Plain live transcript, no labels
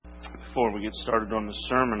Before we get started on the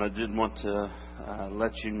sermon, I did want to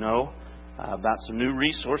let you know about some new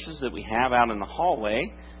resources that we have out in the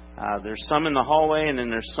hallway. There's some in the hallway, and then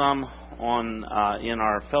there's some on in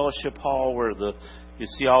our fellowship hall where you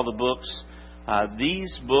see all the books.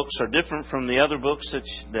 These books are different from the other books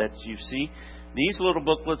that you see. These little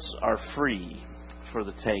booklets are free for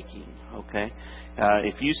the taking. Okay,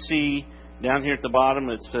 if you see down here at the bottom,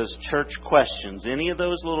 it says Church Questions. Any of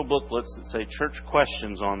those little booklets that say Church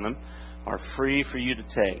Questions on them are free for you to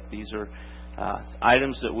take. These are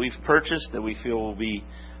items that we've purchased that we feel will be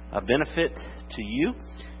a benefit to you.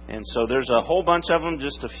 And so there's a whole bunch of them,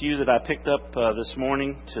 just a few that I picked up this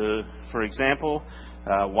morning. For example,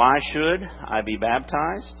 why should I be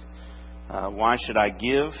baptized? Why should I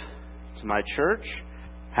give to my church?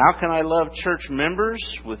 How can I love church members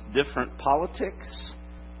with different politics?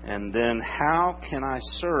 And then, how can I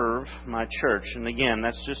serve my church? And again,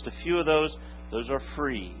 that's just a few of those. Those are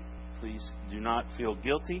free. Please do not feel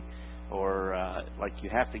guilty or like you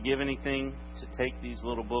have to give anything to take these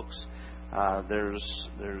little books.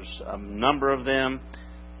 There's a number of them.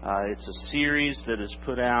 It's a series that is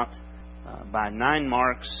put out by 9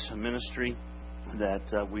 Marks, a ministry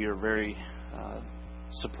that we are very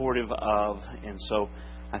supportive of. And so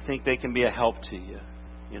I think they can be a help to you,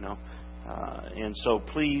 you know. And so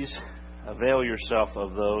please avail yourself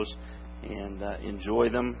of those and enjoy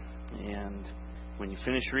them. And when you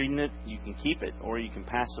finish reading it, you can keep it or you can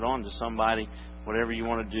pass it on to somebody. Whatever you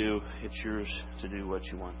want to do, it's yours to do what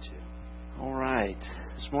you want to. All right.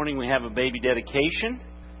 This morning we have a baby dedication.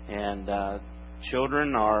 And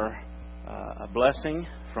children are a blessing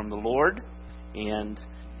from the Lord. And,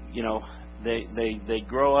 you know, they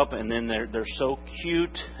grow up and then they're so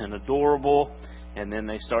cute and adorable. And then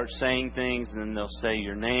they start saying things, and then they'll say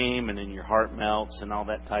your name, and then your heart melts, and all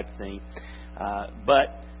that type of thing.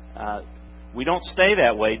 But we don't stay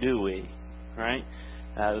that way, do we? Right?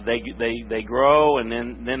 They grow, and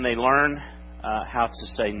then they learn how to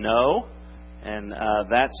say no, and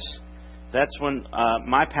that's when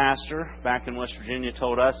my pastor back in West Virginia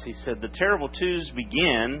told us. He said the terrible twos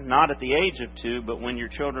begin not at the age of 2, but when your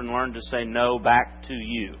children learn to say no back to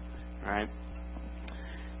you. Right?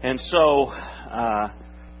 And so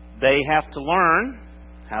they have to learn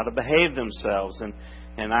how to behave themselves.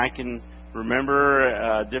 And I can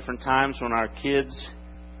remember different times when our kids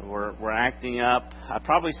were acting up. I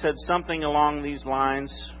probably said something along these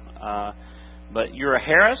lines. But you're a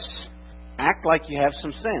Harris, act like you have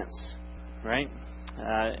some sense. Right?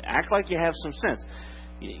 Act like you have some sense.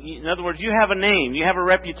 In other words, you have a name. You have a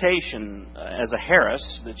reputation as a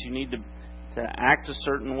Harris that you need to act a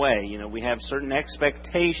certain way. You know, we have certain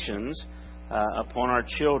expectations upon our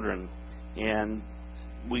children. And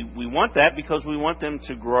we want that because we want them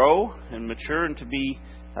to grow and mature and to be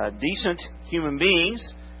decent human beings,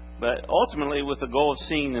 but ultimately with the goal of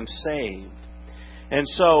seeing them saved. And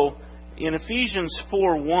so, in Ephesians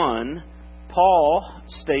 4:1, Paul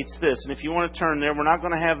states this. And if you want to turn there, we're not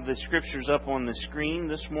going to have the scriptures up on the screen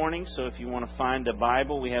this morning, so if you want to find a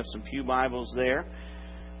Bible, we have some pew Bibles there.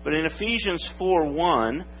 But in Ephesians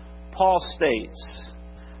 4:1, Paul states,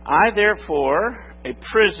 I therefore, a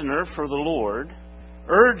prisoner for the Lord,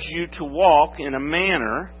 urge you to walk in a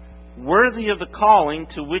manner worthy of the calling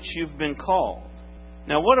to which you've been called.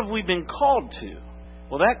 Now, what have we been called to?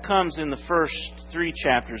 Well, that comes in the first 3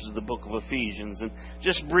 chapters of the book of Ephesians. And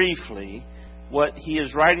just briefly, what he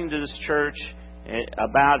is writing to this church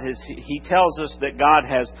about he tells us that God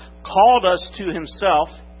has called us to Himself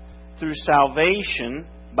through salvation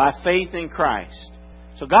by faith in Christ.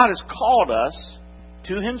 So God has called us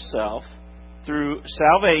to Himself through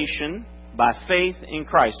salvation by faith in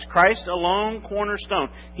Christ. Christ alone, cornerstone.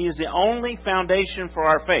 He is the only foundation for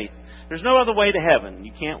our faith. There's no other way to heaven.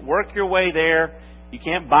 You can't work your way there. You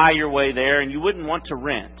can't buy your way there, and you wouldn't want to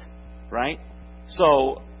rent. Right?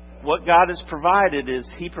 So what God has provided is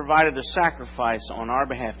He provided a sacrifice on our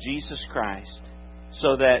behalf, Jesus Christ,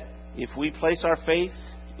 so that if we place our faith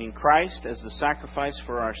in Christ as the sacrifice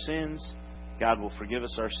for our sins, God will forgive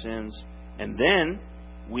us our sins. And then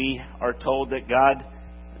we are told that God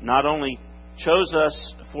not only chose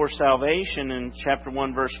us for salvation in chapter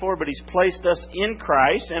 1, verse 4, but He's placed us in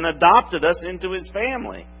Christ and adopted us into His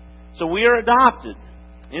family. So we are adopted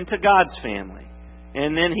into God's family.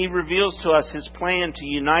 And then He reveals to us His plan to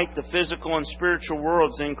unite the physical and spiritual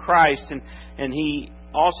worlds in Christ. And He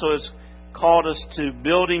also has called us to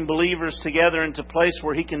building believers together into a place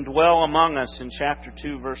where He can dwell among us in chapter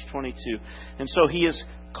 2, verse 22. And so He has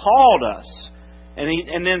called us.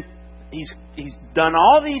 And then He's done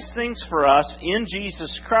all these things for us in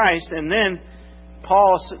Jesus Christ. And then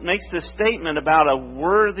Paul makes this statement about a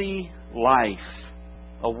worthy life.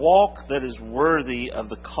 A walk that is worthy of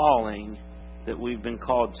the calling that we've been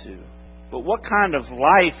called to. But what kind of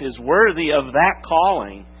life is worthy of that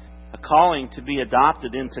calling? A calling to be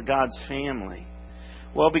adopted into God's family.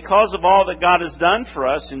 Well, because of all that God has done for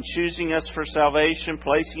us in choosing us for salvation,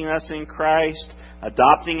 placing us in Christ,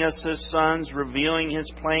 adopting us as sons, revealing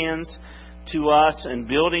His plans to us, and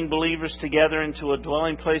building believers together into a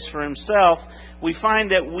dwelling place for Himself, we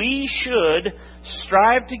find that we should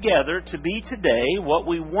strive together to be today what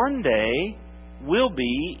we one day will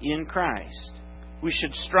be in Christ. We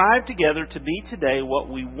should strive together to be today what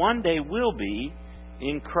we one day will be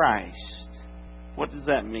in Christ. What does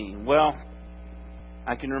that mean? Well,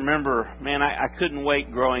 I can remember, I couldn't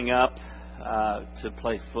wait growing up to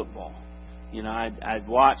play football. You know, I'd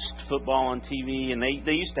watched football on TV, and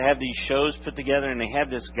they used to have these shows put together, and they had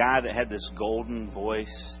this guy that had this golden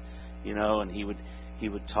voice, you know, and he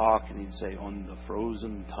would talk, and he'd say, "On the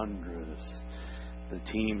frozen tundras, the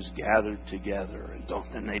teams gathered together," and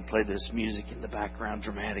then they'd play this music in the background,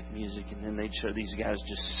 dramatic music, and then they'd show these guys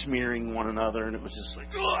just smearing one another, and it was just like,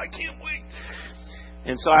 oh, I can't wait.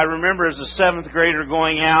 And so I remember as a 7th grader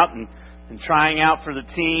going out and trying out for the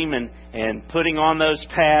team and putting on those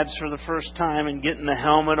pads for the first time and getting the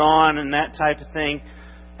helmet on and that type of thing.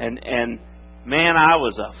 And man, I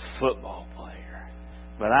was a football player,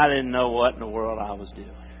 but I didn't know what in the world I was doing.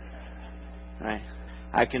 Right?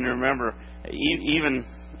 I can remember even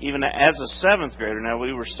as a 7th grader. Now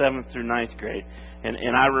we were 7th through 9th grade,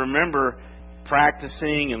 and I remember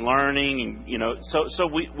practicing and learning, and you know, so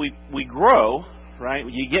we grow. Right?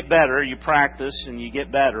 You get better, you practice, and you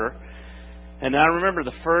get better. And I remember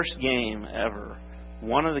the first game ever,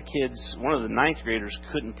 one of the 9th graders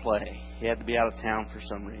couldn't play. He had to be out of town for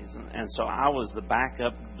some reason. And so I was the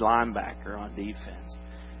backup linebacker on defense.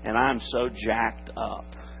 And I'm so jacked up,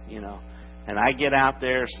 you know. And I get out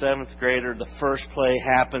there, 7th grader, the first play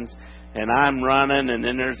happens, and I'm running, and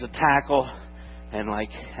then there's a tackle. And I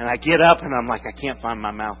get up, and I'm like, I can't find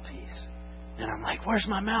my mouthpiece. And I'm like, where's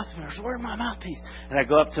my mouthpiece? Where's my mouthpiece? And I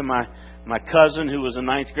go up to my cousin who was a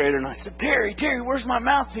 9th grader, and I said, Terry, where's my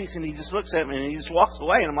mouthpiece? And he just looks at me, and he just walks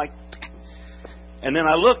away. And I'm like, and then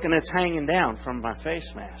I look, and it's hanging down from my face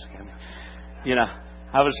mask. And, you know,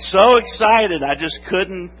 I was so excited, I just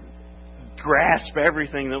couldn't grasp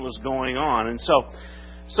everything that was going on. And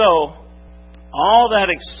so all that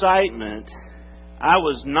excitement, I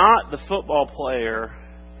was not the football player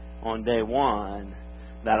on day one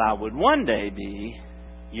that I would one day be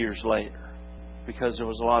years later, because there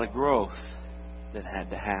was a lot of growth that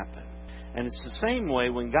had to happen. And it's the same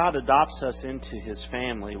way when God adopts us into His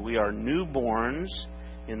family. We are newborns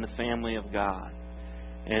in the family of God.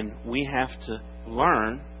 And we have to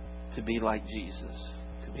learn to be like Jesus,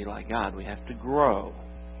 to be like God. We have to grow.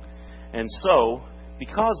 And so,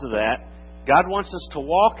 because of that, God wants us to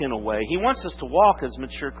walk in a way. He wants us to walk as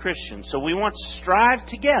mature Christians. So we want to strive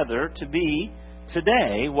together to be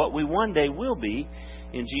today what we one day will be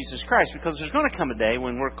in Jesus Christ, because there's going to come a day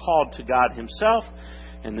when we're called to God Himself,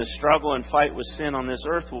 and this struggle and fight with sin on this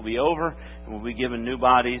earth will be over, and we'll be given new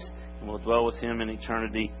bodies, and we'll dwell with Him in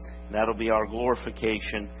eternity. That'll be our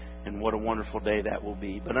glorification, and what a wonderful day that will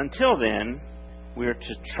be. But until then, we are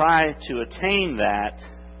to try to attain that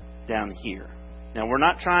down here. Now, we're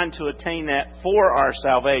not trying to attain that for our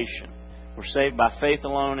salvation. We're saved by faith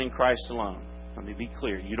alone in Christ alone. Let me be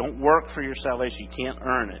clear. You don't work for your salvation. You can't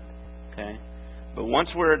earn it. Okay? But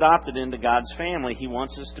once we're adopted into God's family, He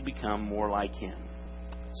wants us to become more like Him.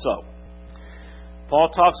 So, Paul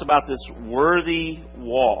talks about this worthy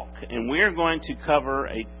walk. And we're going to cover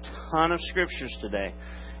a ton of scriptures today.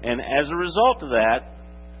 And as a result of that,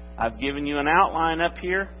 I've given you an outline up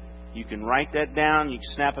here. You can write that down. You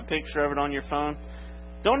can snap a picture of it on your phone.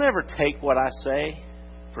 Don't ever take what I say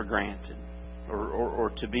for granted,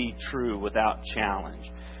 or to be true without challenge.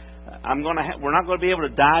 We're not going to be able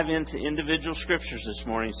to dive into individual scriptures this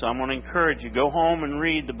morning, so I'm going to encourage you, go home and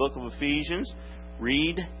read the book of Ephesians.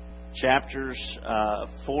 Read chapters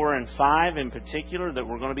 4 and 5 in particular that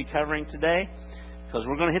we're going to be covering today, because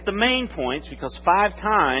we're going to hit the main points, because 5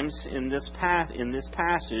 times in this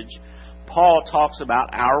passage, Paul talks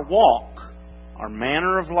about our walk, our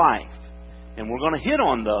manner of life. And we're going to hit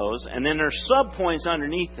on those, and then there's sub-points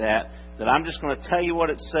underneath that I'm just going to tell you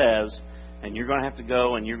what it says, and you're going to have to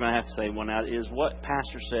go and you're going to have to say, well, now, is what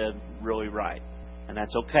Pastor said really right? And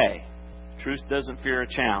that's okay. Truth doesn't fear a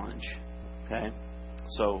challenge. Okay?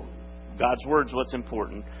 So, God's Word's what's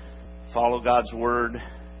important. Follow God's Word.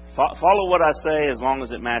 Follow what I say as long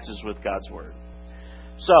as it matches with God's Word.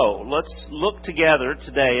 So, let's look together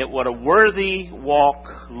today at what a worthy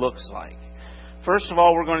walk looks like. First of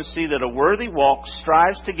all, we're going to see that a worthy walk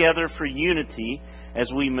strives together for unity as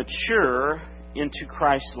we mature into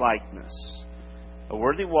Christ's likeness. A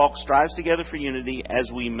worthy walk strives together for unity as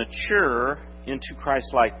we mature into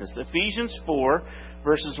Christ's likeness. Ephesians 4,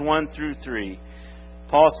 verses 1 through 3.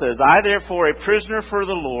 Paul says, I therefore, a prisoner for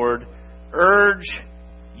the Lord, urge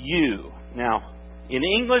you. Now, in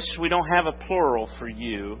English, we don't have a plural for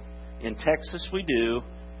you. In Texas, we do.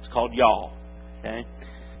 It's called y'all. Okay?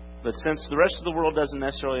 But since the rest of the world doesn't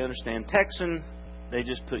necessarily understand Texan, they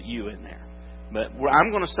just put you in there. But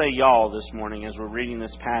I'm going to say y'all this morning as we're reading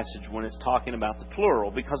this passage when it's talking about the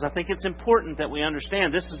plural, because I think it's important that we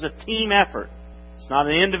understand this is a team effort. It's not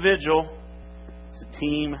an individual. It's a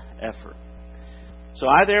team effort. So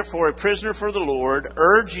I, therefore, a prisoner for the Lord,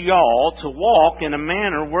 urge y'all to walk in a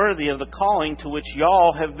manner worthy of the calling to which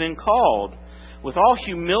y'all have been called, with all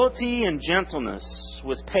humility and gentleness,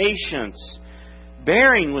 with patience,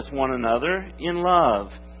 bearing with one another in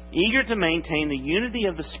love, eager to maintain the unity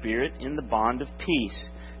of the Spirit in the bond of peace.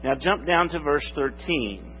 Now jump down to verse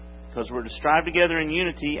 13, because we're to strive together in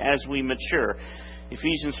unity as we mature.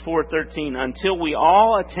 Ephesians 4:13, until we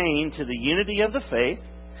all attain to the unity of the faith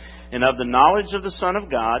and of the knowledge of the Son of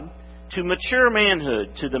God, to mature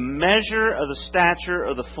manhood, to the measure of the stature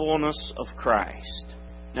of the fullness of Christ.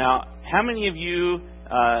 Now, how many of you,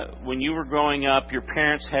 when you were growing up, your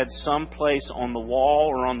parents had some place on the wall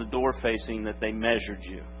or on the door facing that they measured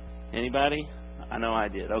you? Anybody? I know I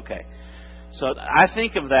did. Okay. So I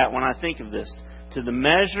think of that when I think of this. To the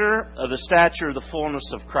measure of the stature of the fullness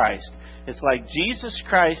of Christ. It's like Jesus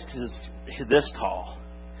Christ is this tall.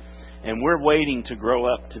 And we're waiting to grow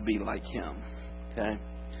up to be like Him. Okay?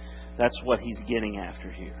 That's what He's getting after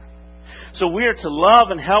here. So we are to love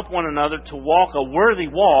and help one another to walk a worthy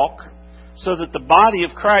walk so that the body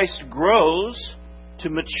of Christ grows to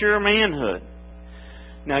mature manhood.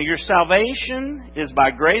 Now, your salvation is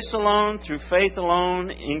by grace alone, through faith alone,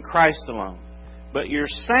 in Christ alone. But your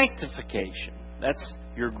sanctification, that's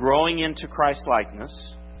your growing into Christ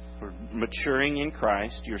likeness, or maturing in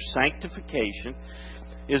Christ, your sanctification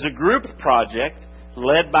is a group project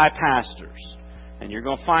led by pastors. And you're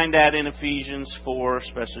going to find that in Ephesians 4,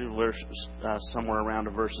 especially somewhere around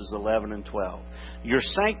to verses 11 and 12. Your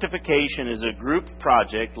sanctification is a group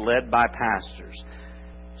project led by pastors.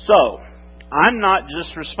 So, I'm not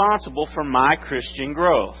just responsible for my Christian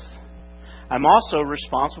growth. I'm also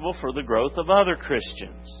responsible for the growth of other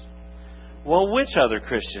Christians. Well, which other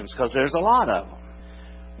Christians? Because there's a lot of them.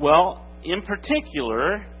 Well, in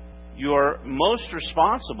particular, you're most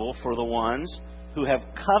responsible for the ones who have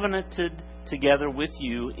covenanted together with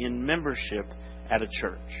you in membership at a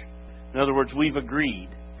church. In other words, we've agreed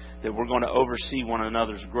that we're going to oversee one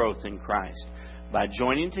another's growth in Christ by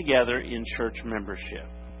joining together in church membership.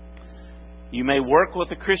 You may work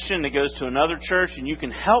with a Christian that goes to another church and you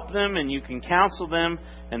can help them and you can counsel them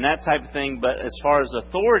and that type of thing, but as far as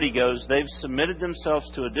authority goes, they've submitted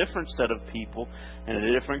themselves to a different set of people and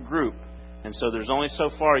a different group. And so there's only so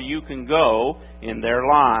far you can go in their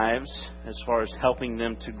lives as far as helping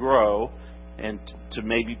them to grow and to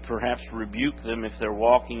maybe perhaps rebuke them if they're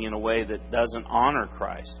walking in a way that doesn't honor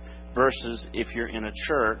Christ. Versus if you're in a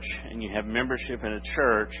church and you have membership in a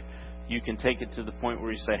church, you can take it to the point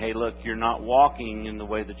where you say, hey, look, you're not walking in the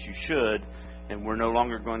way that you should, and we're no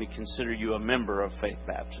longer going to consider you a member of Faith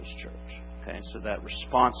Baptist Church. Okay, so that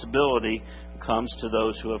responsibility comes to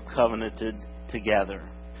those who have covenanted together.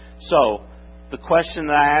 So, the question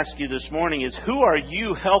that I ask you this morning is, who are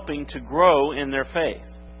you helping to grow in their faith?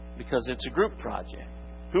 Because it's a group project.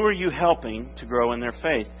 Who are you helping to grow in their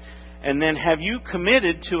faith? And then have you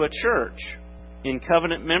committed to a church in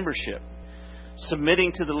covenant membership,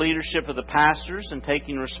 submitting to the leadership of the pastors and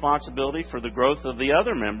taking responsibility for the growth of the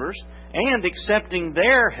other members and accepting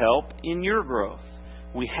their help in your growth?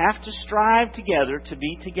 We have to strive together to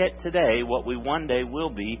be to get today what we one day will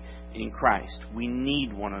be in Christ. We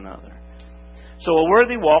need one another. So a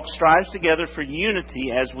worthy walk strives together for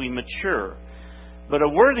unity as we mature. But a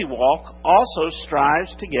worthy walk also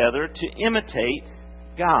strives together to imitate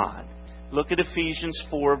God. Look at Ephesians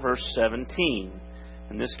 4, verse 17.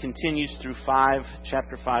 And this continues through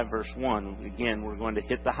chapter 5, verse 1. Again, we're going to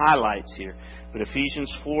hit the highlights here. But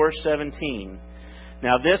Ephesians 4:17.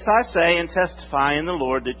 Now this I say and testify in the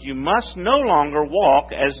Lord, that you must no longer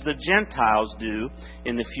walk as the Gentiles do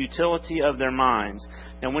in the futility of their minds.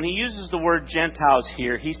 Now when he uses the word Gentiles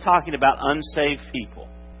here, he's talking about unsaved people.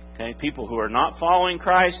 Okay, people who are not following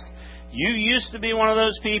Christ. You used to be one of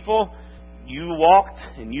those people. You walked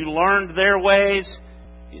and you learned their ways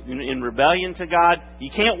in rebellion to God. You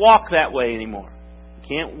can't walk that way anymore.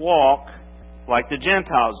 You can't walk like the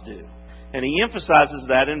Gentiles do. And he emphasizes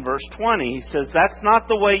that in verse 20. He says, that's not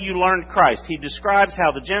the way you learned Christ. He describes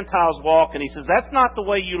how the Gentiles walk, and he says, that's not the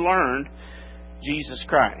way you learned Jesus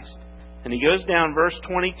Christ. And he goes down verse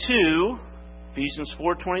 22, Ephesians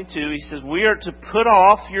 4:22. He says, we are to put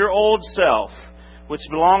off your old self, which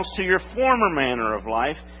belongs to your former manner of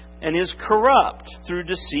life, and is corrupt through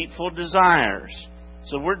deceitful desires.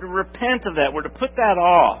 So we're to repent of that. We're to put that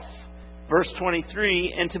off. Verse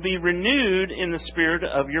 23, and to be renewed in the spirit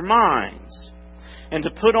of your minds, and to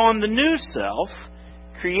put on the new self,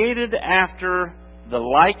 created after the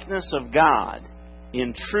likeness of God,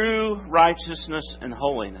 in true righteousness and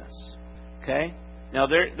holiness. Okay? Now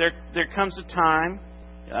there comes a time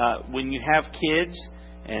when you have kids,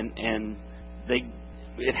 and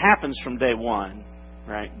it happens from day one,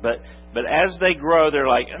 right? But as they grow, they're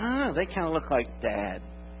like, they kind of look like Dad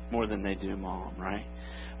more than they do Mom, right?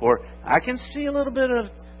 Or I can see a little bit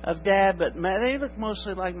of Dad, but they look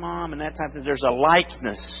mostly like Mom, and that type of thing. There's a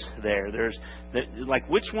likeness there. There's like,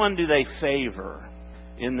 which one do they favor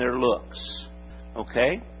in their looks?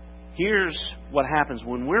 Okay? Here's what happens.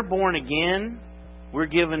 When we're born again, we're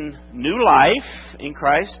given new life in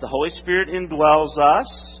Christ. The Holy Spirit indwells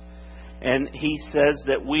us. And He says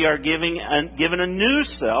that we are given a new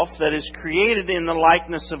self that is created in the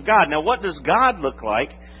likeness of God. Now, what does God look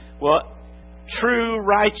like? Well, true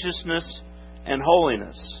righteousness and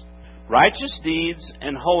holiness. Righteous deeds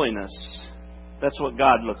and holiness. That's what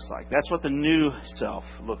God looks like. That's what the new self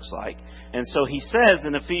looks like. And so He says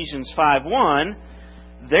in Ephesians 5:1,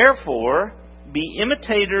 therefore, be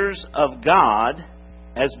imitators of God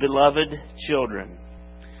as beloved children.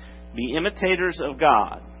 Be imitators of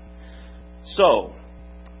God. So,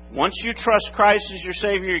 once you trust Christ as your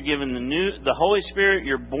Savior, you're given the Holy Spirit,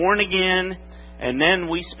 you're born again, and then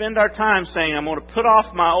we spend our time saying, I'm going to put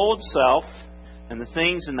off my old self and the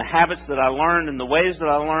things and the habits that I learned and the ways that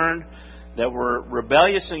I learned that were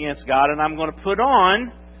rebellious against God, and I'm going to put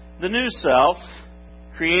on the new self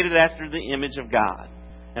created after the image of God.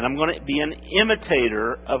 And I'm going to be an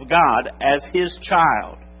imitator of God as His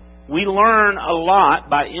child. We learn a lot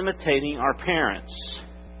by imitating our parents,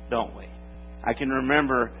 don't we? I can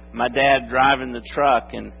remember my dad driving the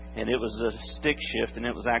truck, and it was a stick shift, and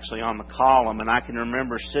it was actually on the column. And I can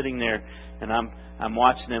remember sitting there, and I'm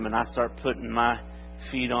watching him, and I start putting my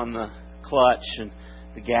feet on the clutch and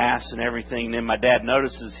the gas and everything. And then my dad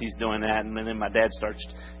notices he's doing that, and then my dad starts,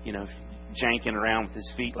 janking around with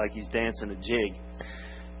his feet like he's dancing a jig.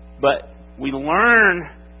 But we learn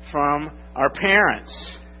from our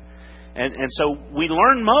parents. And so we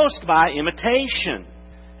learn most by imitation.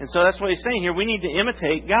 And so that's what he's saying here. We need to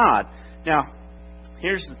imitate God. Now,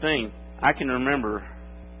 here's the thing. I can remember,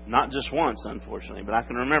 not just once, unfortunately, but I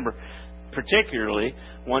can remember particularly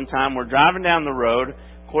one time we're driving down the road.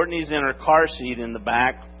 Courtney's in her car seat in the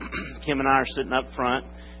back. Kim and I are sitting up front,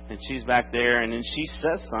 and she's back there. And then she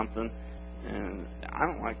says something, and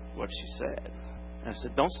I don't like what she said. And I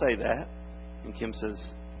said, don't say that. And Kim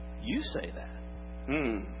says, you say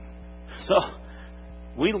that. So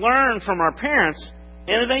we learn from our parents,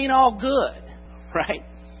 and it ain't all good, right?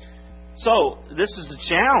 So this is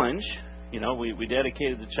a challenge. We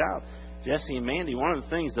dedicated the child, Jesse and Mandy. One of the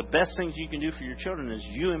things, the best things you can do for your children is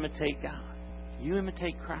you imitate God. You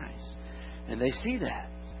imitate Christ. And they see that,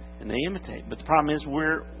 and they imitate. But the problem is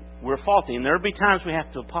we're faulty. And there'll be times we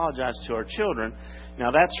have to apologize to our children.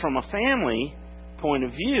 Now, that's from a family point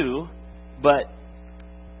of view, but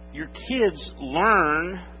your kids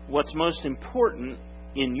learn what's most important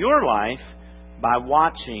in your life by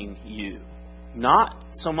watching you, not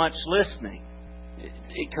so much listening.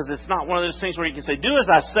 Because it's not one of those things where you can say, do as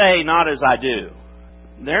I say, not as I do.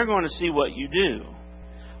 They're going to see what you do.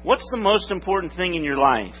 What's the most important thing in your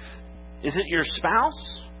life? Is it your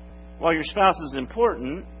spouse? Well, your spouse is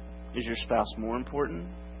important. Is your spouse more important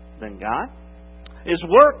than God? Is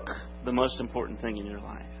work the most important thing in your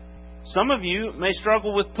life? Some of you may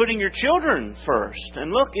struggle with putting your children first.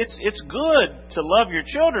 And look, it's good to love your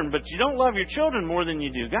children, but you don't love your children more than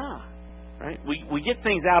you do God. Right? We get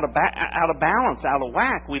things out of balance, out of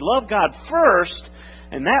whack. We love God first,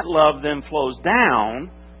 and that love then flows down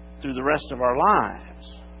through the rest of our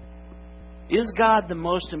lives. Is God the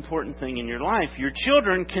most important thing in your life? Your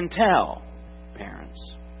children can tell,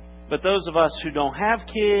 parents. But those of us who don't have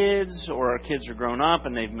kids, or our kids are grown up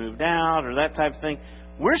and they've moved out, or that type of thing,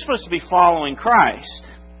 we're supposed to be following Christ.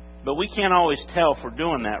 But we can't always tell if we're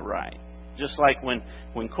doing that right. Just like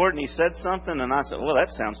when Courtney said something and I said, well, that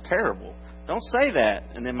sounds terrible. Don't say that.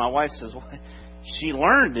 And then my wife says, well, she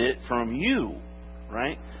learned it from you,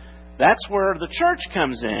 right? That's where the church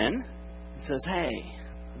comes in and says, hey,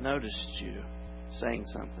 I noticed you saying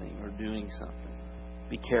something or doing something.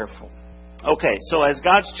 Be careful. Okay, so as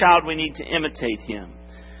God's child, we need to imitate Him.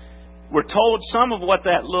 We're told some of what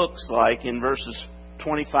that looks like in verses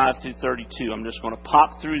 25 through 32. I'm just going to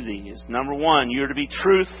pop through these. Number one, you're to be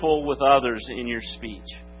truthful with others in your speech.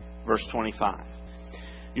 Verse 25.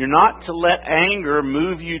 You're not to let anger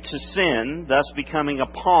move you to sin, thus becoming a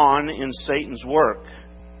pawn in Satan's work.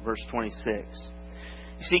 Verse 26.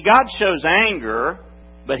 You see, God shows anger,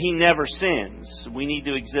 but He never sins. We need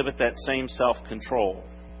to exhibit that same self-control.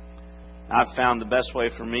 I've found the best way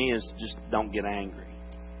for me is just don't get angry.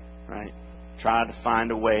 Right? Try to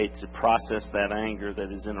find a way to process that anger that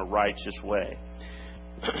is in a righteous way.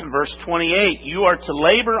 Verse 28, you are to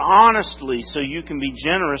labor honestly so you can be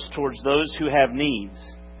generous towards those who have needs.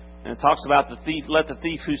 And it talks about the thief, let the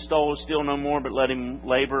thief who stole steal no more, but let him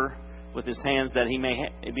labor with his hands that he may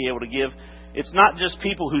be able to give. It's not just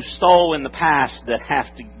people who stole in the past that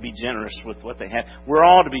have to be generous with what they have. We're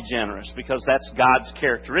all to be generous because that's God's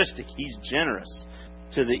characteristic. He's generous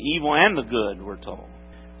to the evil and the good, we're told.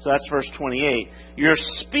 So that's verse 28. Your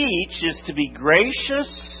speech is to be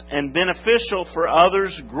gracious and beneficial for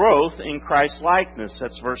others' growth in Christ's likeness.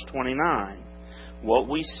 That's verse 29. What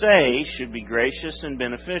we say should be gracious and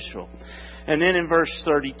beneficial. And then in verse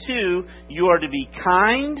 32, you are to be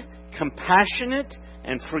kind, compassionate,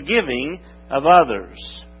 and forgiving of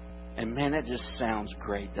others. And man, that just sounds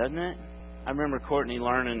great, doesn't it? I remember Courtney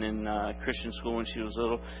learning in Christian school when she was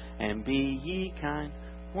little. And be ye kind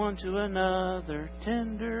one to another,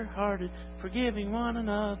 tender-hearted, forgiving one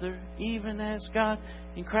another, even as God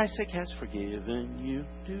in Christ's sake has forgiven you.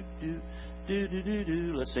 Do.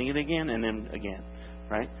 Let's sing it again and then again,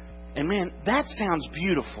 right? And man, that sounds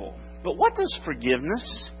beautiful. But what does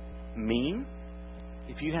forgiveness mean?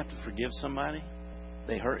 If you have to forgive somebody,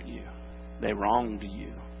 they hurt you. They wronged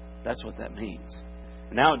you. That's what that means.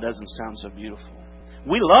 Now it doesn't sound so beautiful.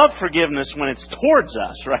 We love forgiveness when it's towards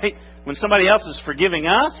us, right? When somebody else is forgiving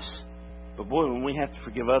us. But boy, when we have to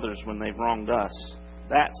forgive others when they've wronged us,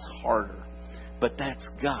 that's harder. But that's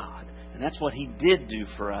God. And that's what He did do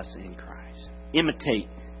for us in Christ. Imitate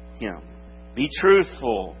Him. Be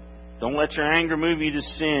truthful. Don't let your anger move you to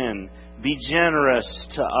sin. Be generous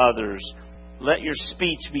to others. Let your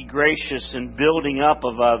speech be gracious and building up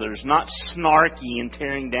of others, not snarky and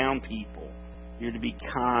tearing down people. You're to be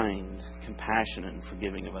kind, compassionate, and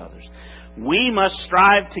forgiving of others. We must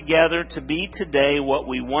strive together to be today what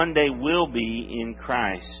we one day will be in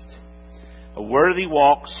Christ. A worthy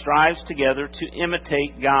walk strives together to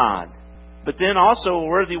imitate God. But then also a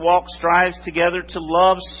worthy walk strives together to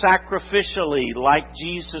love sacrificially like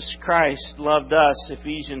Jesus Christ loved us,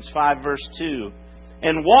 Ephesians 5 verse 2.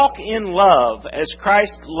 And walk in love as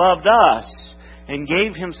Christ loved us and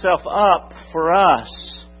gave Himself up for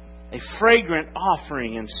us, a fragrant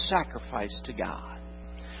offering and sacrifice to God.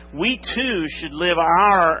 We too should live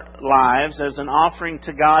our lives as an offering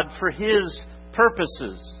to God for His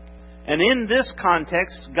purposes. And in this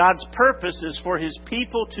context, God's purpose is for His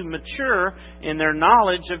people to mature in their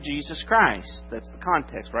knowledge of Jesus Christ. That's the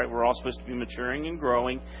context, right? We're all supposed to be maturing and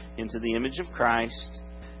growing into the image of Christ.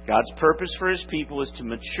 God's purpose for His people is to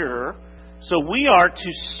mature. So we are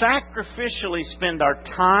to sacrificially spend our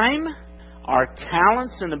time, our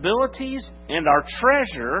talents and abilities, and our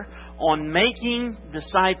treasure on making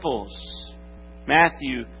disciples.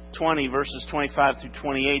 Matthew 20, verses 25 through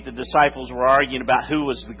 28, the disciples were arguing about who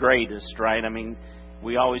was the greatest, right? I mean,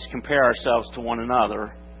 we always compare ourselves to one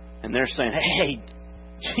another. And they're saying, hey,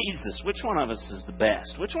 Jesus, which one of us is the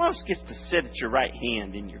best? Which one of us gets to sit at your right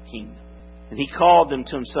hand in your kingdom? And He called them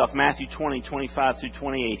to Himself, Matthew 20, 25 through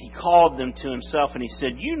 28. He called them to Himself and He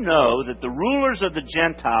said, you know that the rulers of the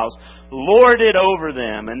Gentiles lord it over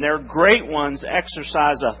them, and their great ones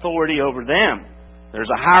exercise authority over them. There's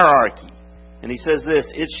a hierarchy. And He says this,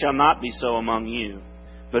 it shall not be so among you.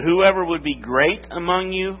 But whoever would be great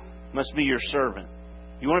among you must be your servant.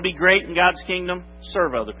 You want to be great in God's kingdom?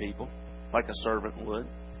 Serve other people like a servant would.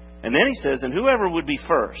 And then He says, and whoever would be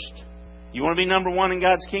first. You want to be number one in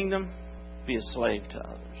God's kingdom? Be a slave to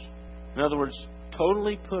others. In other words,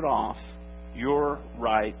 totally put off your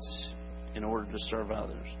rights in order to serve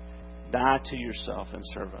others. Die to yourself and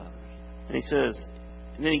serve others. And He says,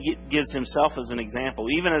 and then He gives Himself as an example.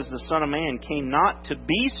 Even as the Son of Man came not to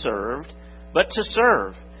be served, but to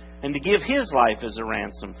serve, and to give His life as a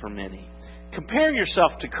ransom for many. Compare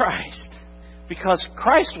yourself to Christ, because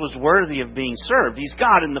Christ was worthy of being served. He's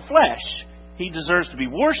God in the flesh. He deserves to be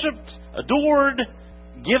worshipped, adored,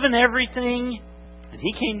 given everything. And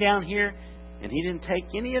He came down here and He didn't take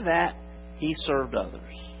any of that. He served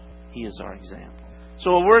others. He is our example.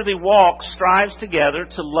 So a worthy walk strives together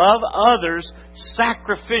to love others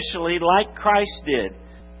sacrificially like Christ did.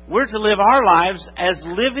 We're to live our lives as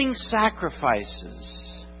living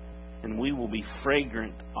sacrifices, and we will be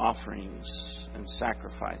fragrant offerings and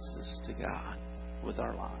sacrifices to God with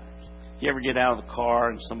our lives. You ever get out of the car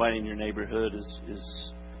and somebody in your neighborhood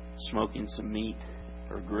is smoking some meat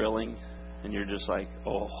or grilling, and you're just like,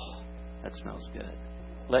 oh, that smells good.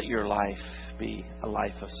 Let your life be a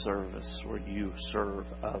life of service where you serve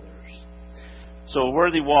others. So a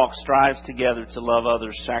worthy walk strives together to love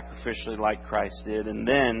others sacrificially like Christ did. And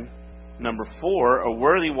then, number 4, a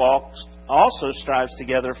worthy walk also strives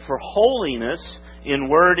together for holiness in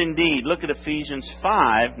word and deed. Look at Ephesians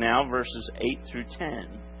 5 now, verses 8 through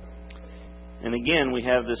 10. And again, we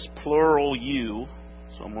have this plural you,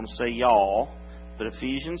 so I'm going to say y'all. But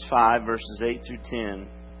Ephesians 5, verses 8 through 10.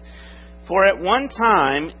 For at one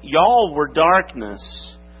time y'all were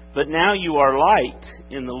darkness, but now you are light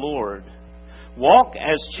in the Lord. Walk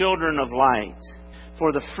as children of light,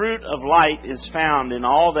 for the fruit of light is found in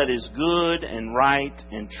all that is good and right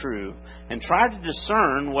and true. And try to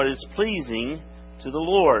discern what is pleasing to the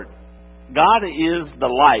Lord. God is the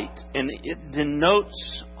light, and it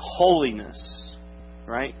denotes holiness,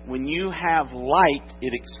 right? When you have light,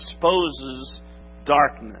 it exposes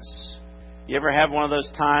darkness. You ever have one of those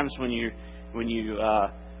times when you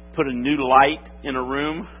put a new light in a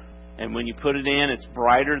room, and when you put it in, it's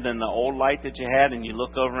brighter than the old light that you had, and you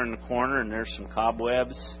look over in the corner and there's some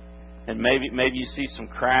cobwebs, and maybe you see some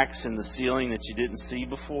cracks in the ceiling that you didn't see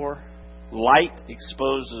before? Light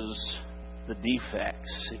exposes the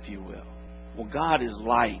defects, if you will. Well, God is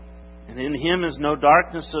light, and in Him is no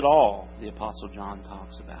darkness at all, the Apostle John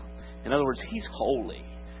talks about. In other words, He's holy,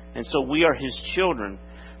 and so we are His children.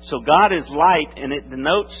 So God is light, and it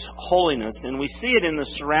denotes holiness. And we see it in the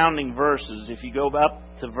surrounding verses. If you go up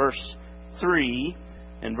to verse 3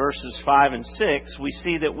 and verses 5 and 6, we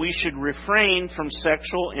see that we should refrain from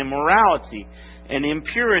sexual immorality and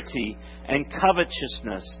impurity and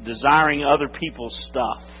covetousness, desiring other people's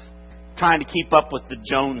stuff, trying to keep up with the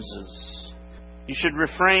Joneses. You should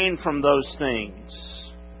refrain from those things.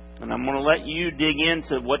 And I'm going to let you dig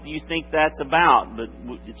into what you think that's about. But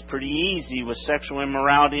it's pretty easy with sexual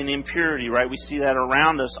immorality and impurity, right? We see that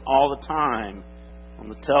around us all the time, on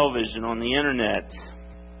the television, on the internet.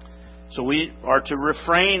 So we are to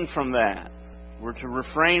refrain from that. We're to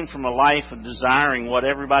refrain from a life of desiring what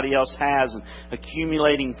everybody else has and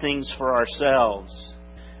accumulating things for ourselves.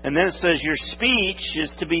 And then it says your speech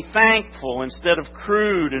is to be thankful instead of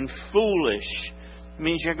crude and foolish. It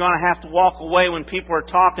means you're going to have to walk away when people are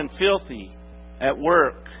talking filthy at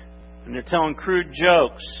work and they're telling crude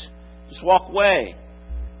jokes. Just walk away.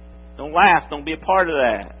 Don't laugh. Don't be a part of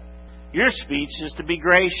that. Your speech is to be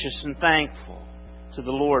gracious and thankful to the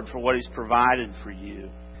Lord for what He's provided for you.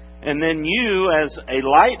 And then you, as a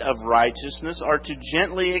light of righteousness, are to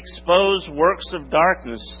gently expose works of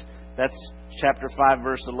darkness. That's chapter 5,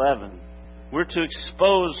 verse 11. We're to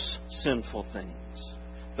expose sinful things,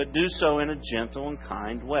 but do so in a gentle and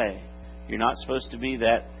kind way. You're not supposed to be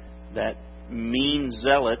that mean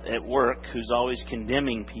zealot at work who's always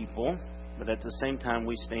condemning people, but at the same time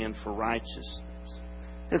we stand for righteousness.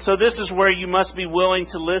 And so this is where you must be willing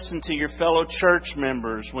to listen to your fellow church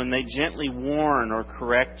members when they gently warn or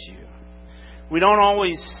correct you. We don't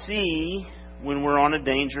always see when we're on a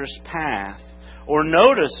dangerous path, or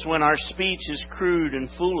notice when our speech is crude and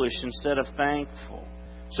foolish instead of thankful.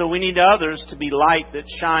 So we need others to be light that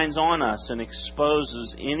shines on us and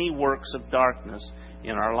exposes any works of darkness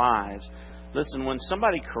in our lives. Listen, when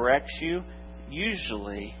somebody corrects you,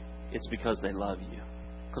 usually it's because they love you.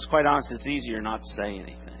 Because quite honestly, it's easier not to say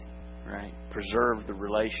anything, right? Preserve the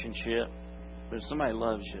relationship. But if somebody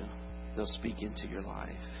loves you, they'll speak into your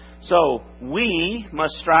life. So we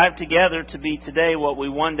must strive together to be today what we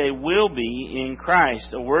one day will be in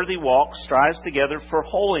Christ. A worthy walk strives together for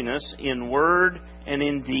holiness in word and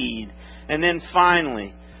in deed. And then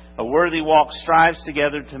finally, a worthy walk strives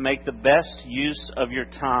together to make the best use of your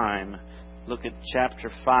time. Look at chapter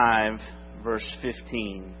 5, verse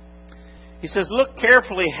 15. He says, look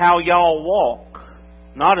carefully how y'all walk,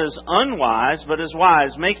 not as unwise, but as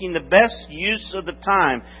wise, making the best use of the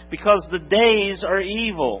time, because the days are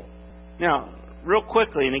evil. Now, real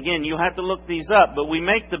quickly, and again, you have to look these up, but we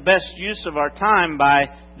make the best use of our time by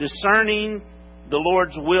discerning the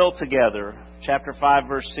Lord's will together. Chapter 5,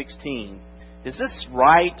 verse 16. Is this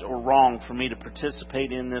right or wrong for me to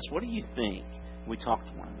participate in this? What do you think? We talk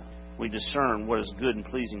to one another. We discern what is good and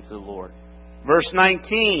pleasing to the Lord. Verse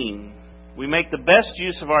 19. We make the best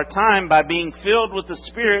use of our time by being filled with the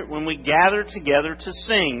Spirit when we gather together to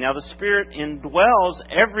sing. Now, the Spirit indwells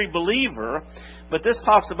every believer, but this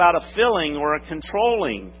talks about a filling or a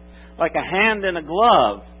controlling, like a hand in a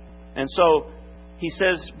glove. And so, he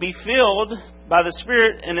says, be filled by the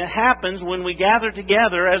Spirit, and it happens when we gather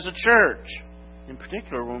together as a church. In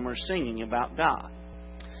particular, when we're singing about God.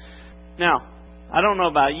 Now, I don't know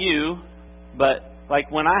about you, but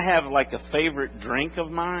like when I have like a favorite drink of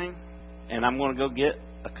mine, and I'm going to go get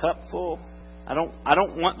a cup full, I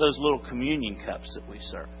don't want those little communion cups that we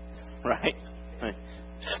serve, right?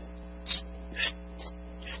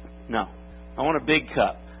 No, I want a big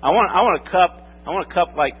cup. I want a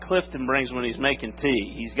cup like Clifton brings when he's making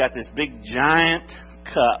tea. He's got this big giant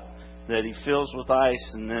cup that he fills with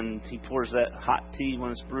ice, and then he pours that hot tea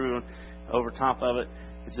when it's brewed over top of it.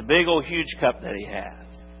 It's a big old huge cup that he has.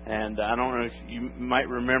 And I don't know if you might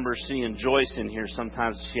remember seeing Joyce in here.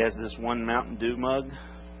 Sometimes she has this one Mountain Dew mug.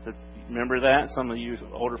 Remember that? Some of you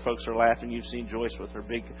older folks are laughing. You've seen Joyce with her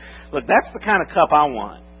big... Look, that's the kind of cup I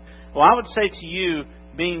want. Well, I would say to you,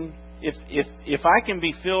 if I can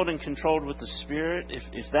be filled and controlled with the Spirit,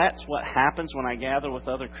 if that's what happens when I gather with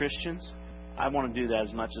other Christians, I want to do that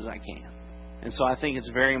as much as I can. And so I think it's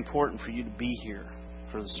very important for you to be here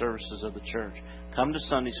for the services of the church. Come to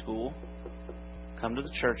Sunday school. Come to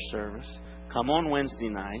the church service. Come on Wednesday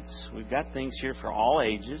nights. We've got things here for all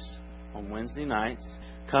ages on Wednesday nights.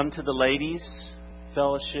 Come to the ladies'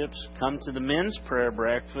 fellowships. Come to the men's prayer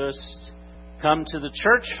breakfast. Come to the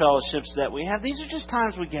church fellowships that we have. These are just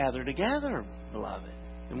times we gather together, beloved.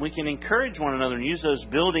 And we can encourage one another and use those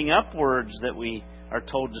building up words that we are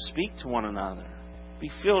told to speak to one another.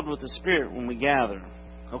 Be filled with the Spirit when we gather.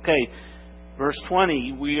 Okay, verse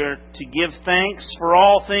 20, we are to give thanks for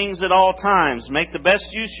all things at all times. Make the best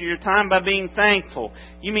use of your time by being thankful.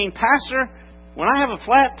 You mean, Pastor, when I have a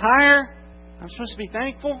flat tire, I'm supposed to be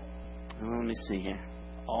thankful? Well, let me see here.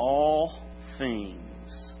 All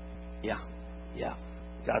things. Yeah.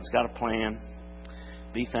 God's got a plan.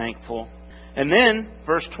 Be thankful. And then,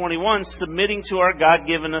 verse 21, submitting to our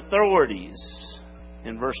God-given authorities.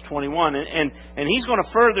 In verse 21. And he's going to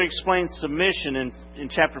further explain submission in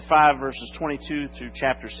chapter 5, verses 22 through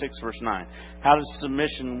chapter 6, verse 9. How does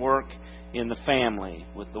submission work in the family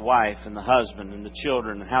with the wife and the husband and the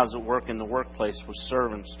children? And how does it work in the workplace with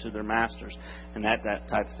servants to their masters? And that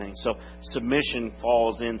type of thing. So submission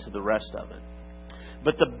falls into the rest of it.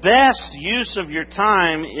 But the best use of your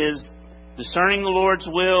time is discerning the Lord's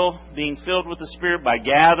will, being filled with the Spirit by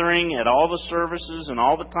gathering at all the services and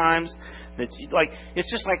all the times that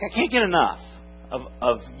it's just like I can't get enough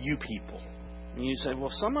of you people. And you say, well,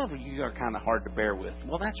 some of you are kind of hard to bear with.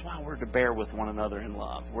 Well, that's why we're to bear with one another in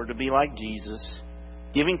love. We're to be like Jesus,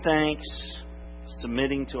 giving thanks,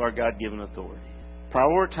 submitting to our God-given authority.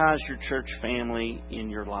 Prioritize your church family in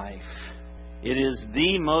your life. It is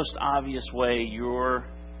the most obvious way your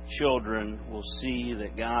children will see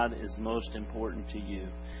that God is most important to you,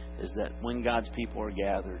 is that when God's people are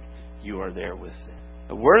gathered, you are there with them.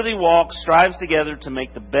 A worthy walk strives together to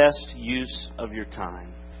make the best use of your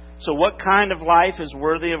time. So what kind of life is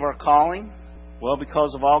worthy of our calling? Well,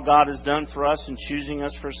 because of all God has done for us in choosing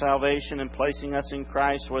us for salvation and placing us in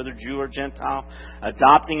Christ, whether Jew or Gentile,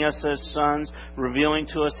 adopting us as sons, revealing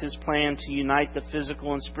to us His plan to unite the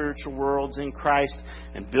physical and spiritual worlds in Christ,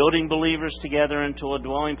 and building believers together into a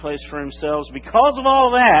dwelling place for Himself. Because of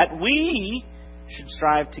all that, we should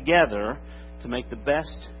strive together to make the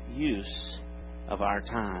best use of our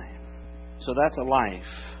time. So that's a life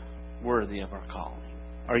worthy of our calling.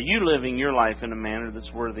 Are you living your life in a manner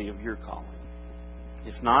that's worthy of your calling?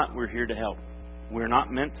 If not, we're here to help. We're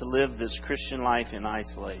not meant to live this Christian life in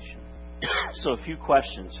isolation. So a few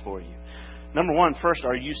questions for you. Number one, first,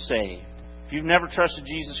 are you saved? If you've never trusted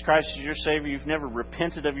Jesus Christ as your Savior, you've never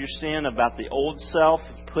repented of your sin, about the old self,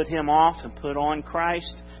 put Him off and put on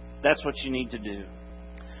Christ, that's what you need to do.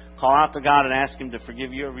 Call out to God and ask Him to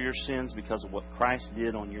forgive you of your sins because of what Christ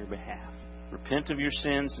did on your behalf. Repent of your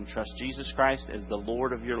sins and trust Jesus Christ as the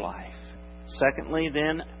Lord of your life. Secondly,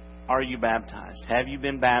 then, are you baptized? Have you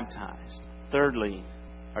been baptized? Thirdly,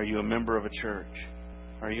 are you a member of a church?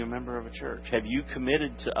 Are you a member of a church? Have you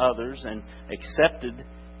committed to others and accepted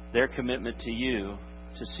their commitment to you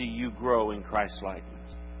to see you grow in Christ's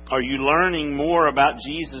likeness? Are you learning more about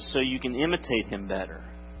Jesus so you can imitate Him better?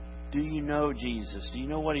 Do you know Jesus? Do you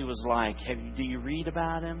know what He was like? Do you read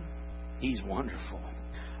about Him? He's wonderful.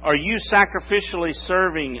 Are you sacrificially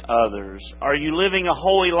serving others? Are you living a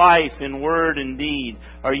holy life in word and deed?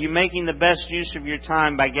 Are you making the best use of your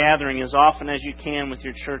time by gathering as often as you can with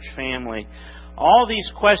your church family? All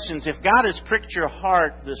these questions, if God has pricked your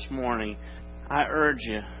heart this morning, I urge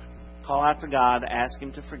you, call out to God, ask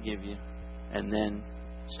Him to forgive you, and then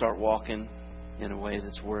start walking in a way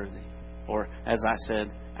that's worthy. Or, as I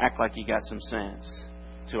said, act like you got some sense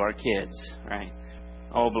to our kids, right?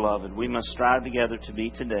 Oh, beloved, we must strive together to be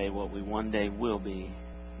today what we one day will be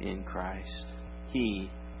in Christ. He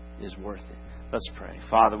is worth it. Let's pray.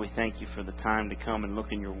 Father, we thank You for the time to come and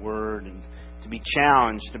look in Your Word and to be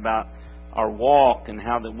challenged about our walk and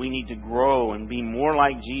how that we need to grow and be more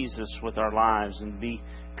like Jesus with our lives and be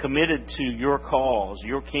committed to Your cause,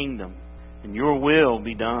 Your kingdom, and Your will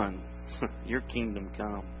be done. Your kingdom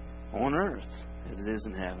come on earth as it is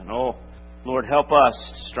in heaven. Oh, Lord, help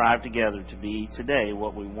us to strive together to be today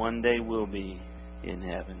what we one day will be in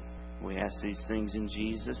heaven. We ask these things in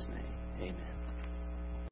Jesus' name. Amen.